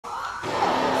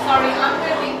Sorry, I'm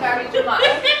going to be very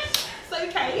dramatic. It's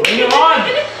okay. Bring it on!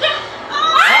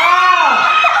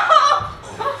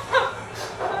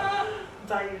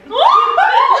 Dying.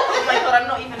 Oh my god, I'm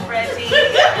not even ready.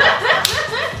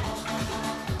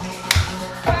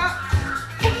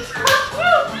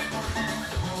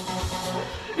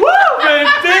 Woo,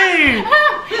 baby!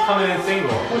 Coming in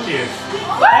single. Of course she is.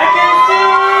 Ekin-su!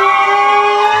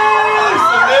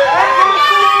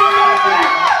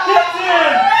 Get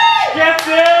in! Get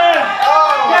in!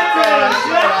 Yes,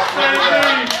 baby!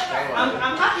 I'm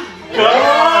happy. Come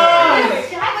on!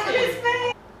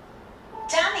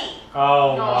 Danny!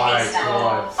 Oh No, my please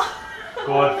god.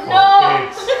 God No.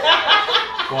 forbids.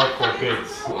 God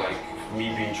forbids. Like me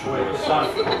being true Wait, to it's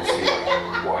myself, done. obviously,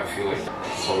 like what I feel like.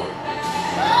 So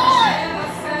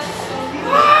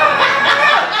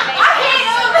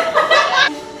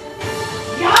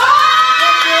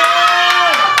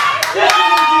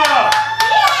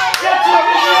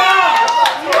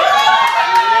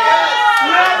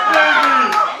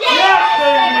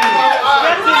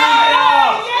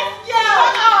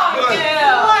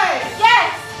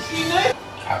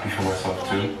happy for myself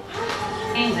too.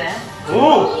 Is it?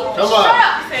 Ooh! Come Shut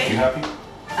up! You happy?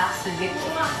 That's a good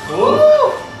one.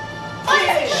 Ooh! I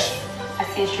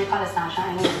see his true colours now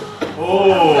shining.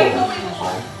 Oh! So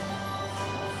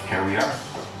here we are.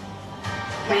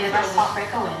 May the best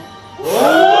heartbreaker win.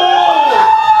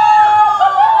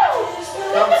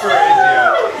 Come for it,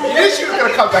 India. You knew she was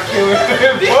gonna come back here with him.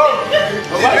 You knew she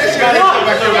was gonna come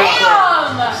back here with him.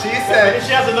 Damn! She said,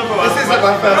 She has a number of this isn't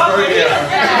my first rodeo.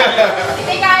 You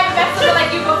think I invested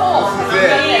like you before? She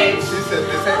said,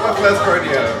 this ain't my first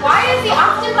rodeo. Why is he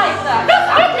acting like that?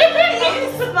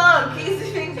 He's smug. He's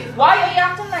thinking. Why are you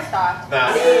acting like that?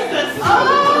 Nah.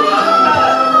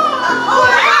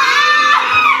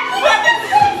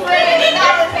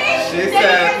 She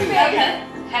said, Okay.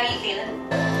 How are you feeling?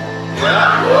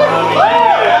 yeah. Oh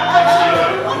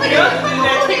my god.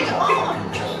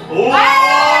 Oh!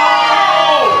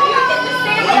 You can just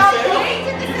say without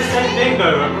waiting. You did the same thing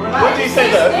though, remember that? What did you say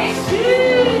though?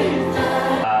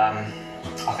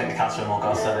 I think the CASA AMOR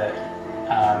girl said it.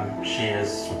 She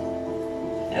is,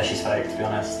 yeah, she's fake to be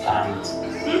honest. And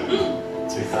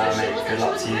to be fair, mate, good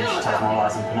luck to you. She tells more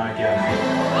lies than Pinocchio.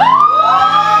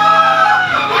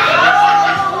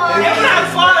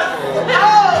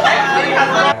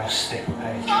 Stick with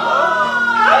Paige. So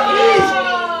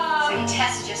you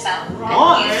tested yourself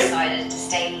What? and you decided to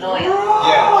stay loyal.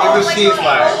 Yeah, even she's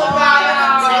like,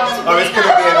 oh, it's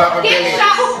gonna be another million.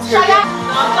 It's gonna be-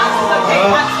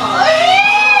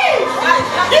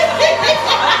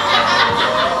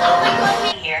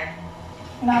 Here.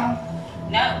 No.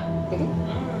 No.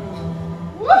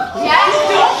 Yes,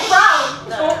 don't frown.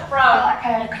 Don't I frown. like I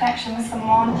had a connection with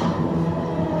someone.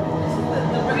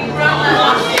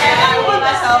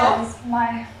 Yes,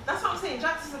 my That's what I'm saying.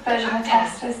 Jax is a version of the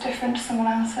test is different to someone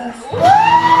else's.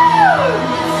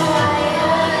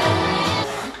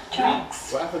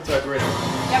 Jokes. What happened to her grin?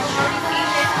 Yeah, we've already seen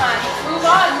this, man. Move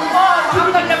on, move on. We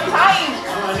haven't got enough time.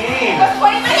 What do you mean? We've got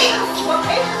 20 minutes. What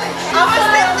page is it? I'm gonna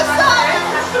split the sun.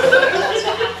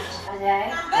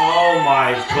 Oh my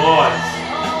god.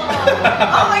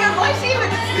 Oh my god, why is she even?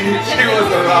 She was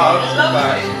around. She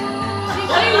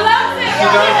loves it. She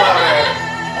does love it.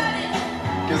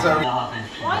 Gives her. Why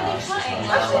are they trying?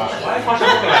 Why is Masha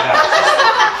looking like that?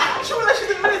 She was like she's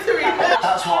in the military.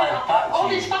 That's why I'm back All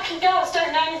to these you. fucking girls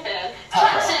don't know anything.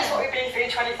 Jax is what we've been through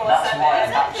 24/7. That's why I'm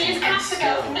back to These you. CASA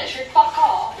girls can literally fuck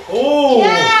off. Oh!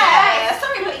 Yeah,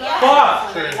 sorry, but yeah.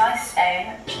 Fuck! Nice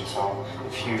stone. So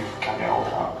if you can get hold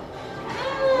up.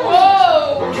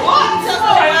 Whoa! What? Oh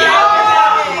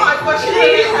my god, she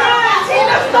really has.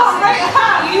 Tina's not right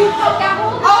hand. You put that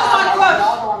hold Oh my god.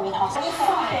 Another one in hospital. No,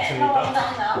 I'm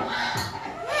done now.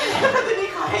 The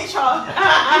Nico HR.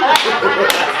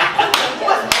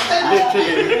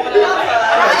 Literally.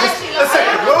 Just a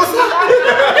second, what was that?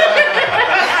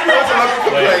 That was another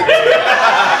complaint.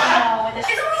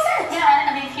 It's what we said. Yeah, I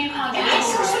mean, if you can't get it.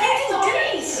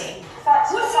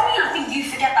 What does that mean? I think you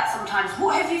forget that sometimes.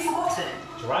 What have you forgotten?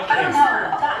 Right I don't in.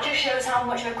 know. That just shows how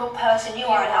much of a good person you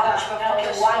are and how much of a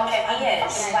fucking wanker he is.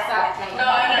 Exactly. No,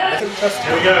 Here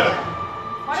we go.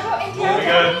 What about Here we India?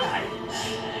 go.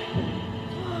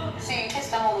 So you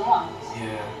kissed her more than once?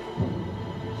 Yeah.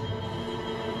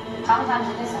 How many times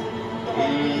did you kiss her?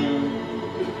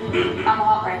 I'm a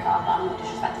heartbreaker, but I'm not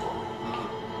disrespectful.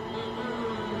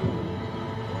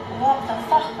 What the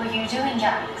fuck were you doing,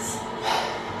 Jax?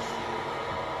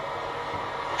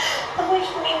 The way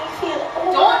you made me feel.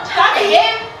 Don't touch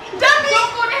him! Don't go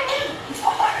to him! He's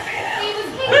not fine with me now. He was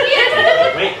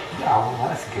kicking. Wait. Oh,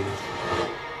 that's good.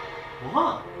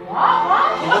 What?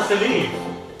 What? You must to leave.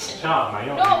 Shut up, man. You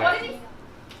don't No, do what that. did he?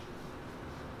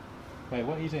 Wait,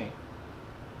 what are you doing?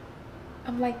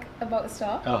 I'm like about to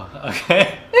start. Oh,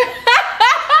 okay.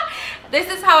 This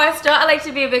is how I start. I like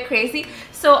to be a bit crazy.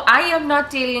 So I am not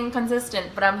daily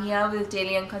inconsistent, but I'm here with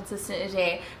daily inconsistent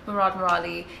today, Murad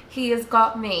Merali. He has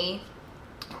got me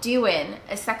doing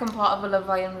a second part of a Love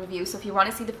Island review. So if you want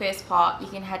to see the first part, you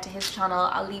can head to his channel.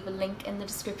 I'll leave a link in the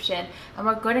description. And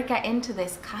we're going to get into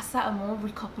this CASA AMOR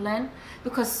recoupling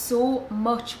because so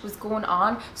much was going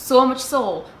on. So much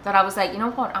so that I was like, you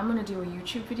know what? I'm going to do a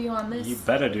YouTube video on this. You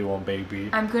better do one, baby.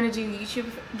 I'm going to do a YouTube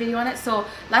video on it. So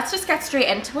let's just get straight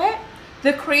into it.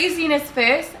 The craziness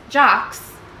first. Jax.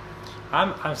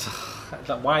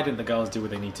 Why didn't the girls do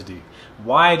what they need to do?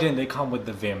 Why didn't they come with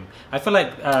the vim? I feel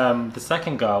like the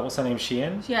second girl, what's her name,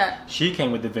 Sheehan? Yeah. She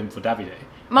came with the vim for Davide.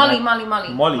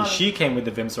 Molly. She came with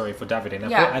the vim, sorry, for Davide.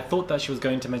 And Yeah. I thought that she was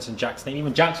going to mention Jack's name.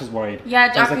 Even Jax was worried.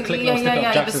 Yeah, There was Jax a was- click yeah, little snip yeah, of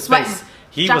yeah, Jax's he was sweating. face.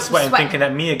 He Jax was was sweating, sweating. thinking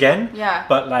at me again. Yeah.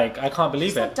 But like, I can't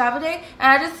believe You it. said Davide,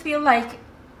 and I just feel like,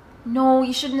 no,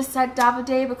 you shouldn't have said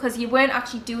Davide because you weren't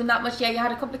actually doing that much. Yeah, you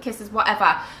had a couple of kisses,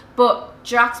 whatever. But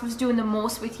Jax was doing the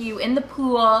most with you in the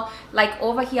pool. Like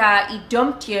over here, he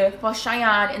dumped you for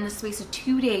Cheyenne in the space of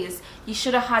 2 days. You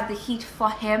should have had the heat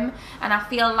for him. And I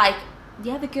feel like,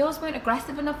 yeah, the girls weren't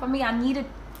aggressive enough for me. I needed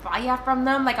fire from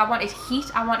them. Like I wanted heat,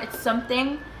 I wanted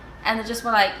something. And they just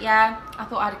were like, yeah, I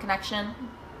thought I had a connection.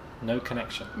 No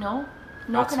connection. No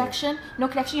That's connection. No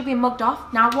connection. You're being mugged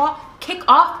off. Now what? Kick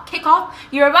off.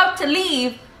 You're about to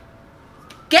leave.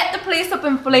 Get the place up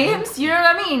in flames. You know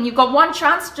what I mean? You've got one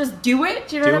chance. Just do it.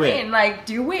 Do you know what I mean? Like,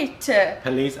 do it.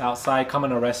 Police outside, come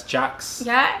and arrest Jax.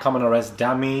 Yeah. Come and arrest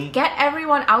Dami. Get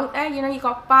everyone out there. You know, you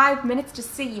got 5 minutes to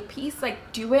say your piece.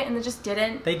 Like, do it. And they just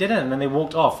didn't. They didn't, and then they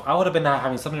walked off. I would have been now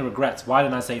having so many regrets. Why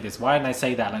didn't I say this? Why didn't I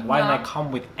say that? Like, why didn't I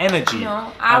come with energy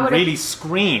and really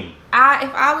scream?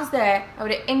 If I was there, I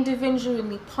would have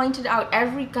individually pointed out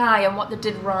every guy and what they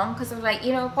did wrong. Because I was like,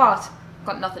 you know what?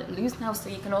 Got nothing to lose now,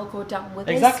 so you can all go down with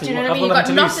Exactly. this. Do you know what I mean? You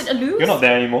got nothing to lose. You're not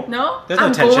there anymore. No, there's no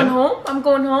I'm tension. I'm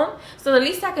going home. So the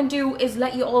least I can do is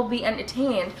let you all be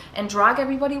entertained and drag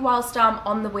everybody whilst I'm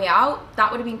on the way out. That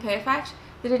would have been perfect.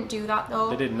 They didn't do that though.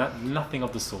 They did nothing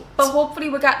of the sort. But hopefully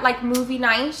we get like movie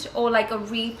night or like a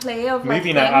replay of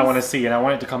movie night. I want to see, and I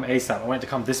want it to come ASAP. I want it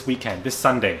to come this weekend, this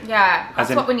Sunday. Yeah,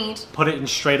 that's what we need. Put it in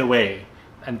straight away.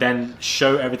 And then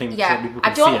show everything so people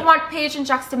can I don't want Paige and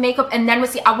Jax to make up and then we'll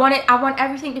see. I want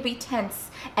everything to be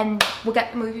tense and we'll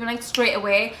get the movie night straight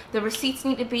away. The receipts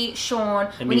need to be shown.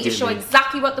 We need to show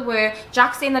exactly what they were.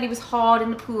 Jax saying that he was hard in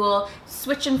the pool,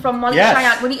 switching from Molly to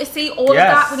Cheyenne. We need to see all of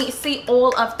that. We need to see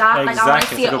all of that. Exactly. Like I want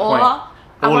to see it all.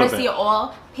 I want to see it it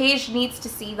all. Paige needs to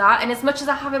see that, and as much as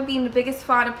I haven't been the biggest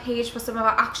fan of Paige for some of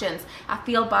her actions, I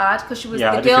feel bad because she was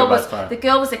the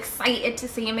girl was excited to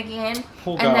see him again,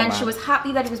 she was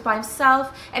happy that he was by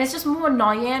himself, and it's just more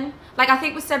annoying. Like I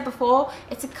think we said before,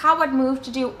 it's a coward move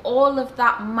to do all of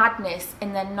that madness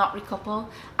and then not recouple.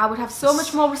 I would have so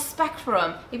much more respect for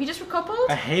him if you just recoupled.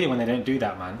 I hate it when they don't do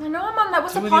that, man. I know, man. Like,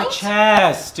 what's the point? Do it with your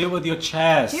chest. Do it with your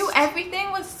chest. Do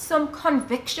everything with some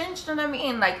conviction. Do you know what I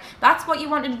mean? Like that's what you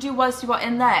wanted to do whilst you were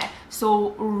in there.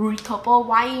 So recouple.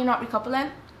 Why are you not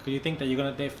recoupling? Do you think that you're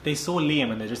gonna? They saw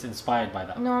Liam and they're just inspired by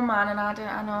that. No, man, and I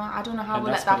don't know how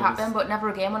we'll let that happen. But never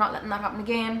again. We're not letting that happen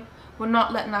again. We're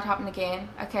not letting that happen again.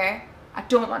 Okay. I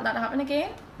don't want that to happen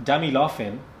again. Dami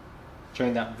laughing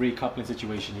during that recoupling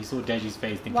situation. He saw Deji's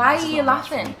face. Thinking, why are you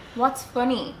laughing? What's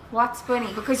funny? What's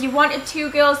funny? Because you wanted 2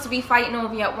 girls to be fighting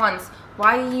over you at once.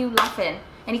 Why are you laughing?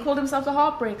 And he called himself the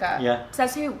heartbreaker. Yeah.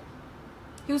 Says who?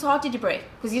 Whose heart did you break?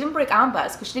 Because you didn't break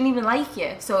Amber's because she didn't even like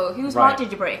you. So whose heart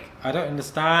did you break? I don't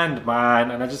understand,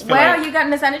 man. And I just feel where are you getting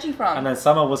this energy from? And then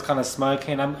Summer was kind of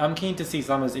smirking. I'm keen to see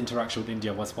Summer's interaction with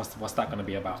India. What's that going to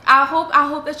be about? I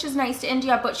hope that she's nice to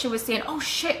India, but she was saying, "Oh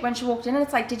shit," when she walked in, and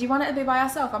it's like, did you want her to be by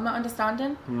herself? I'm not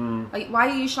understanding. Like, why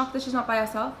are you shocked that she's not by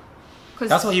herself? Because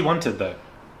that's what he wanted, though.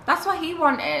 That's what he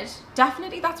wanted.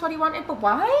 Definitely, that's what he wanted. But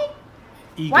why?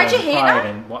 Ego Why'd you hate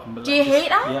her? Do you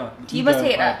hate her? Yeah. You must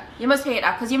hate her. You must hate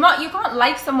her because you can't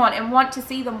like someone and want to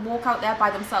see them walk out there by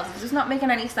themselves. It's just not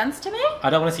making any sense to me. I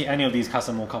don't want to see any of these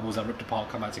CASA AMOR couples that ripped apart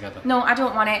come back together. No, I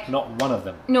don't want it. Not one of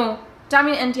them. No. Dami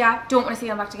and India, don't want to see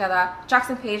them back together.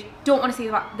 Jackson Paige, don't want to see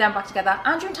them back together.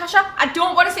 Andrew and Tasha, I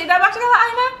don't want to see them back together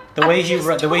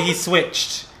either. The way he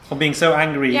switched from being so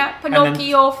angry. Yeah,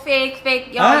 Pinocchio, fake.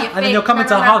 And then you're coming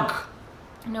to hug.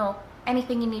 No.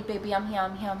 Anything you need, baby, I'm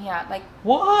here. Like,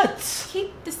 what?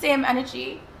 Keep the same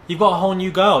energy. You've got a whole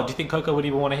new girl. Do you think Coco would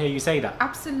even want to hear you say that?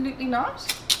 Absolutely not.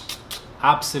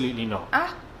 Absolutely not.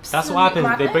 That's what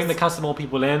happens. They bring the CASA AMOR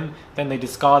people in, then they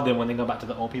discard them when they go back to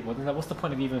the old people. Then what's the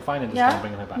point of even finding this guy and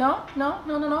bringing her back? No.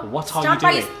 What are you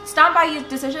doing? Stand by your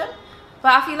decision.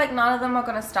 But I feel like none of them are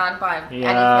going to stand by anything,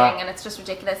 and it's just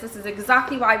ridiculous. This is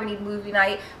exactly why we need movie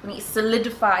night. We need to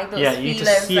solidify those feelings. You need to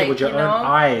see it with your own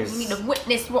eyes. You need to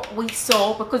witness what we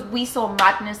saw, because we saw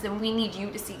madness, and we need you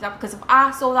to see that. Because if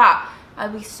I saw that,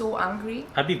 I'd be so angry.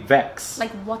 I'd be vexed.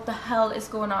 Like, what the hell is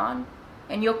going on?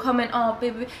 And you're coming, oh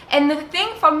baby. And the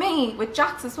thing for me with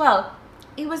Jax as well,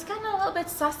 he was getting a little bit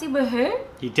sassy with her.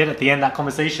 He did at the end, that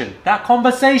conversation. That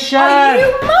conversation! Are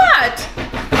you mad?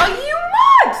 Are you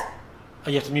mad? Oh,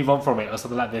 you have to move on from it or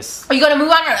something like this. Are you gonna move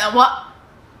on or what?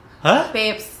 Huh?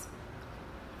 Babes,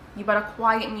 you better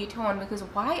quieten your tone, because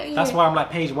why are you... That's why I'm like,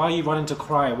 Paige, why are you running to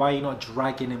cry? Why are you not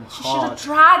dragging him hard? She should have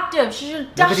dragged him. She should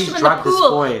have dashed him in the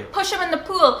pool. Push him in the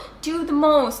pool. Do the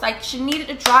most. Like, she needed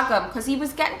to drag him because he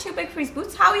was getting too big for his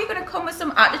boots. How are you going to come with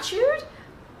some attitude?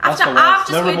 After I've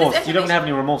just no remorse. You don't have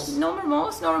any remorse. No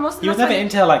remorse. No remorse. He was never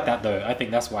into her like that though. I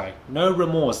think that's why. No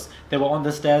remorse. They were on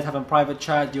the stairs having private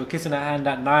chat. You were kissing her hand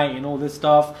at night and all this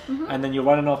stuff. And then you're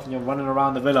running off and you're running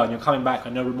around the villa and you're coming back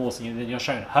and no remorse. And then you're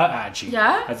showing her attitude.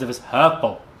 Yeah. As if it's her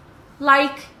fault.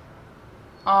 Like,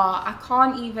 I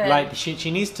can't even. Like, she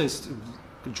needs to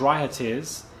dry her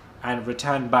tears and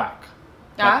return back.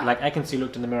 Yeah. Like ekin-su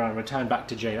looked in the mirror and returned back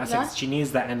to Jay. That's it. She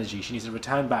needs that energy. She needs to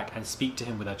return back and speak to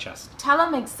him with her chest. Tell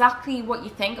him exactly what you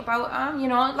think about him, you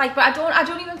know? Like, but I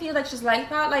don't even feel like she's like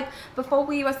that. Like, before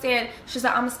we were saying, she's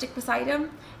like, I'm gonna stick beside him.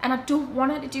 And I don't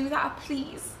want her to do that,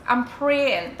 please. I'm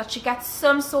praying that she gets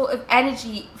some sort of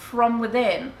energy from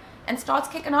within and starts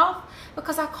kicking off,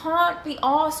 because I can't be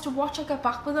asked to watch her get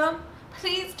back with him.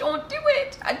 Please don't do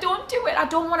it. Don't do it. I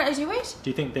don't want her to do it. Do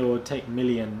you think they will take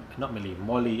Molly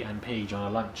and Paige on a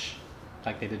lunch,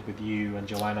 like they did with you and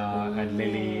Joanna and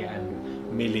Lily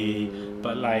and Millie?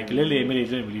 But like Lily and Millie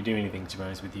didn't really do anything, to be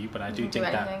honest with you. But I do think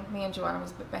that me and Joanna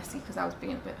was a bit bestie because I was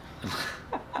being a bit.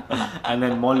 And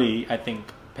then Molly, I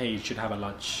think Paige should have a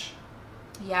lunch.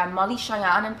 Yeah, Molly,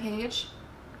 Cheyenne, and Paige.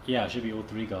 Yeah, it should be all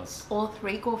three girls. All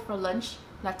three go for a lunch.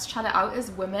 Let's chat it out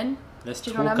as women. Let's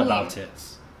talk about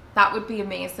it. That would be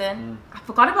amazing. I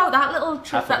forgot about that little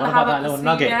trip that they have that little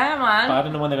nugget. Yeah, man. But I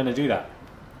don't know when they're going to do that.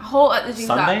 I hope that they do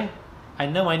Sunday? I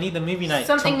know, I need the movie night.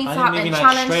 Something needs to happen.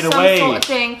 Challenge, some sort of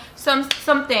thing.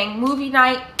 Something. Movie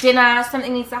night, dinner,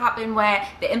 something needs to happen where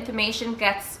the information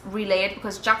gets relayed,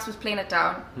 because Jax was playing it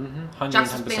down. 110%.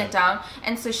 Jax was playing it down.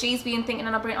 And so she's been thinking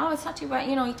in her brain, oh, it's not too bad.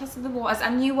 You know, he tested the waters. I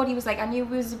knew what he was like. I knew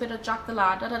he was a bit of Jack the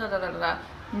lad. Da, da, da, da, da, da.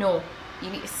 No. You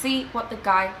need to see what the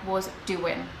guy was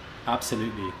doing.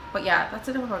 Absolutely. But yeah, that's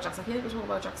enough about Jax. I feel like we talk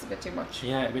about Jax a bit too much.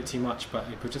 Yeah, a bit too much, but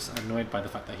we're just annoyed by the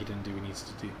fact that he didn't do what he needs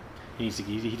to do. He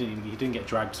didn't get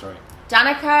dragged, sorry.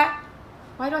 Danica.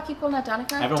 Why do I keep calling her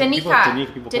Danica?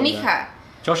 Danica.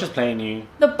 Josh is playing you.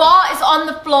 The bar is on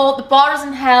the floor. The bar is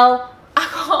in hell. I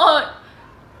can't.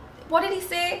 What did he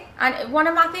say? And one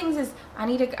of my things is, I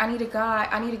need a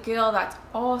girl that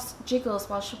arse jiggles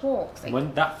while she walks. Like,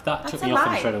 when that took me off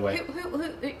him straight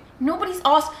away.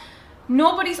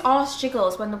 Nobody's arse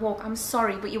jiggles when they walk. I'm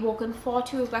sorry, but you're walking far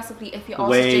too aggressively if your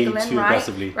arse is jiggling, way too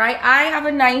aggressively. Right? I have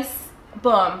a nice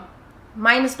bum.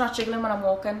 Mine is not jiggling when I'm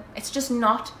walking. It's just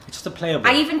not. It's just a playable.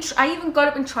 I even got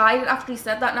up and tried it after he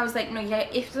said that, and I was like, no, yeah,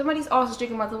 if somebody's arse is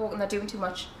jiggling while they're walking, they're doing too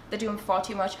much. They're doing far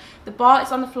too much. The bar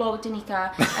is on the floor with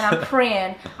Danica,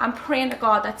 and I'm praying to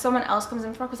God that someone else comes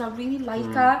in for her, because I really like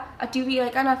her. I do really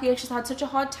like her, and I feel like she's had such a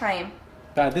hard time.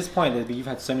 But at this point, you've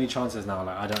had so many chances now.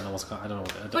 Like, I don't know what's going. I don't know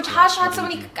what. But has she had so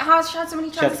many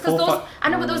chances? Because those, I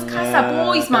know, but those CASA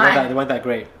boys, man. They weren't that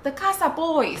great. The CASA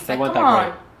boys, they like, weren't come that on.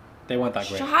 great. They weren't that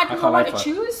great. She had no one to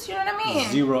choose. You know what I mean?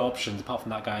 Zero options apart from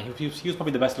that guy. He was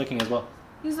probably the best looking as well.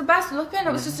 He was the best looking.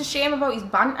 It was just a shame about his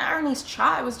banter and his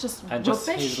chat. It was just and rubbish. Just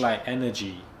his like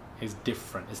energy is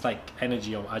different. It's like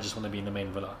energy of I just want to be in the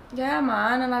main villa. Yeah,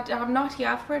 man, and I'm not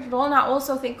here for it at all. And I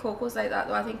also think Coco's like that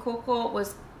though. I think Coco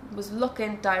was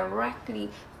looking directly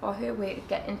for her way to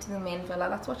get into the main villa.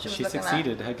 That's what she was looking at. She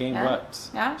succeeded. Her game worked.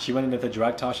 Yeah. She went in with the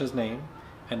drag Tasha's name,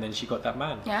 and then she got that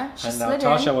man. Yeah. She and now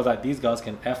Tasha was like, these girls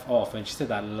can F off, and she said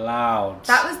that loud.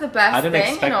 That was the best. I didn't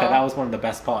expect that. That was one of the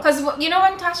best parts. Because you know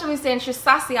when Tasha was saying she's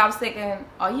sassy, I was thinking,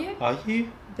 are you? Are you?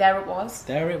 There it was.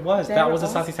 There it was. That was the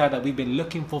sassy side that we've been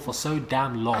looking for so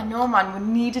damn long. I know, man. We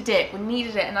needed it.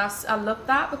 And I love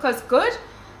that, because good.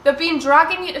 They've been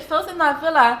dragging you to filth in that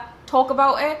villa. Talk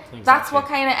about it. Exactly. That's what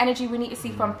kind of energy we need to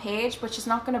see from Paige, but she's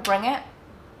not going to bring it.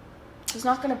 She's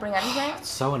not going to bring anything. It's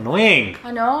so annoying.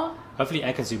 I know. Hopefully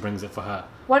ekin-su brings it for her.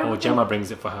 Or Gemma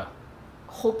brings it for her.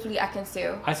 hopefully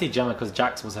ekin-su. I see Gemma because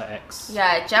Jax was her ex.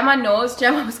 Yeah, Gemma knows.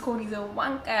 Gemma was called he's a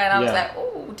wanker, and I was like,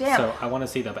 oh damn. So I want to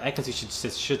see that, but ekin-su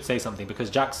should say something because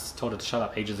Jax told her to shut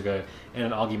up ages ago in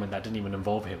an argument that didn't even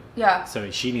involve him. Yeah. So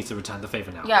she needs to return the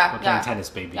favor now. Yeah. We're playing tennis,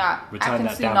 baby. Yeah. Return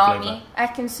that ekin-su damn Nami. flavor.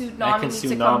 Ekin-su Nami needs to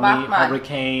Ekin-su come back, man.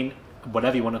 hurricane,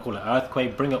 whatever you want to call it,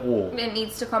 earthquake, bring it all. It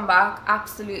needs to come back,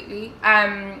 absolutely.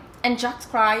 And Jack's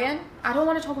crying. I don't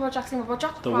want to talk about Jack's anymore, but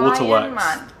Jack's The crying, waterworks.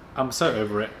 man. I'm so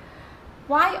over it.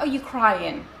 Why are you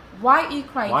crying? Why are you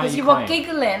crying? Why are Because you you were crying?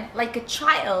 giggling like a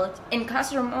child in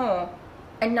CASA AMOR,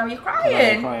 and now you're I'm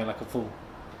crying. crying like a fool.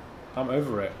 I'm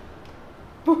over it.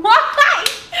 Why?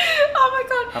 Oh my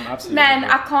god. I'm absolutely Man,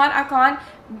 over it. I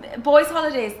can't. Boys'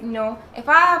 holidays, no. If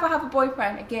I ever have a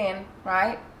boyfriend again,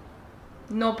 right?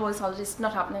 No boys' holidays,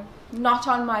 not happening. Not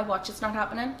on my watch, it's not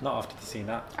happening. Not after seeing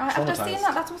that. After seeing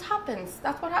that, that's what happens.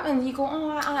 That's what happens. You go,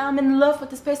 oh, I'm in love with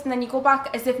this person, then you go back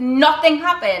as if nothing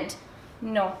happened.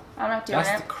 No, I'm not doing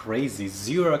That's it. crazy.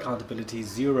 Zero accountability,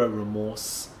 zero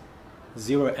remorse,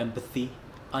 zero empathy,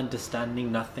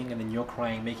 understanding nothing, and then you're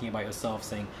crying, making it about yourself,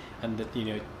 saying, and that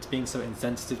being so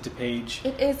insensitive to Paige.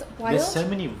 It is wild. There's so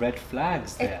many red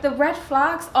flags there. The red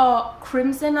flags are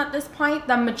crimson at this point.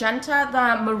 They're magenta.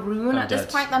 They're maroon at this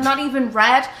point. They're not even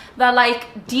red. They're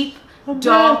like deep,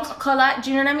 dark color.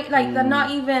 Do you know what I mean? Like they're not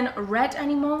even red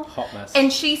anymore. Hot mess.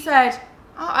 And she said,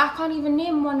 "Oh, I can't even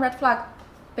name one red flag,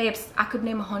 babes. I could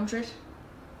name 100.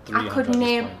 I could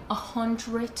name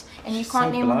 100, and you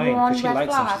can't name blind, one she red likes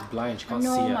flag. him, she's blind, she can't I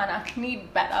know, see it. man. I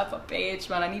need better for Paige,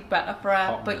 man. I need better for her.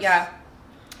 Hot But mess. yeah,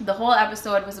 the whole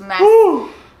episode was a mess.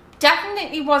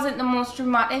 Definitely wasn't the most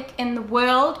dramatic in the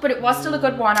world, but it was still a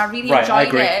good one. I really enjoyed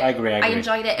it. I agree. I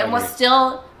enjoyed it, I and we're agree.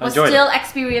 still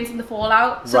experiencing the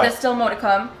fallout. So Right. there's still more to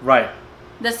come. Right.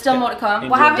 There's still more to come. We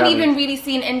India and haven't Dami. even really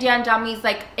seen India and Dami's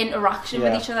like interaction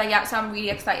with Yeah. each other yet, so I'm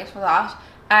really excited for that.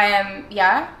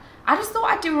 Yeah. I just thought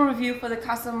I'd do a review for the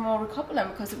CASA AMOR recoupling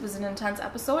because it was an intense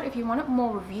episode. If you want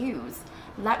more reviews,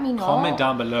 let me know. Comment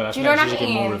down below. I Do you feel know like what you I should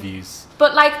get more mean? reviews.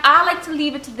 But like, I like to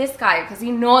leave it to this guy because he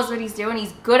knows what he's doing.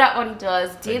 He's good at what he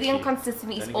does. Daily you. and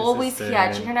consistent. He's Daily always here.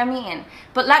 consistent. Do you know what I mean?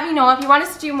 But let me know if you want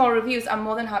us to do more reviews. I'm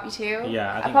more than happy to.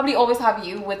 Yeah, I I'll think- probably always have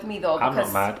you with me though. I'm not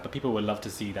because mad, but people would love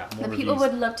to see that. More the reviews. people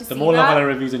would love to The see more Love that. Island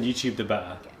reviews on YouTube, the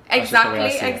better. That's just the way I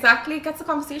see it. Exactly. Gets the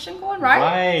conversation going, right?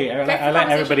 Right. I Gets the like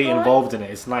everybody conversation going. involved in it.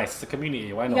 It's nice. It's a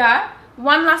community. Why not? Yeah.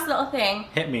 One last little thing.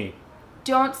 Hit me.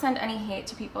 Don't send any hate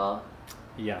to people,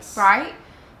 Yes. right?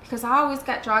 Because I always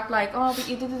get dragged like, oh, but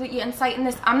you're inciting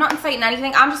this. I'm not inciting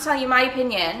anything. I'm just telling you my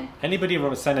opinion. Anybody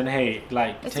sending hate,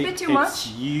 like It's a bit too much.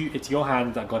 It's your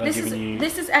hand that God has given you.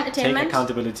 This is Take entertainment.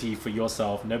 accountability for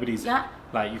yourself. Nobody's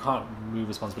like you can't move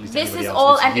responsibility to This anybody is else.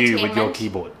 all It's entertainment. you with your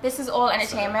keyboard. This is all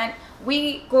entertainment.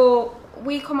 We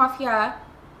come off here,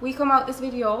 we come out this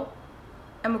video,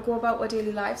 and we go about our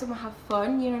daily lives and we have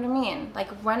fun. You know what I mean? Like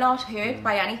we're not hurt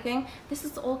by anything. This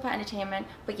is all for entertainment.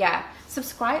 But yeah,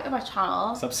 subscribe to my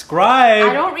channel. Subscribe.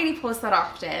 I don't really post that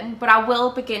often, but I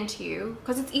will begin to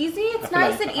because it's easy. It's I feel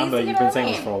nice like, and easy. Amber, You you've know been what I saying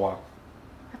mean? this for a while.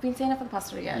 I've been saying it for the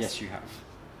past 3 years. Yes, you have.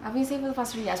 I've been saying for the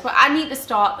past 3 years, but I need to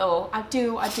start though. I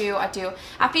do. I feel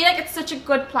like it's such a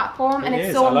good platform and It it's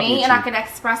is. so I love me and I YouTube. can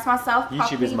express myself YouTube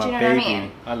properly. is my do you know baby. what I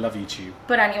mean? I love YouTube.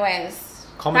 But anyways,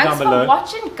 Comment thanks down below. for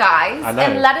watching, guys, I know.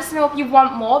 and let us know if you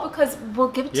want more because we'll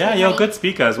give it to you. Yeah, you're a honey. good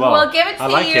speaker as well. We'll give it to I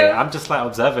like you. it. I'm just like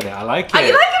observing it. I like it. Are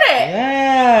you liking it?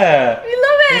 Yeah. You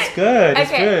love it. It's good.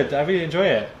 It's Okay. good. I really enjoy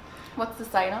it. What's the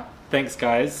sign up? Thanks,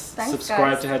 guys. Thanks,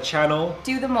 Subscribe guys. to her channel.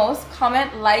 Do the most,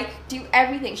 comment, like, do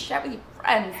everything, share with your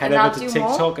friends, Head and I'll over to do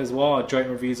TikTok more. as well. Our joint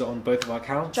reviews are on both of our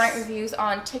accounts. Joint reviews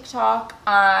on TikTok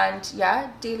and yeah,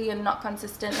 daily and not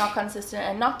consistent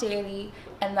and not daily,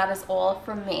 and that is all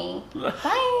from me.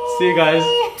 Bye. See you guys.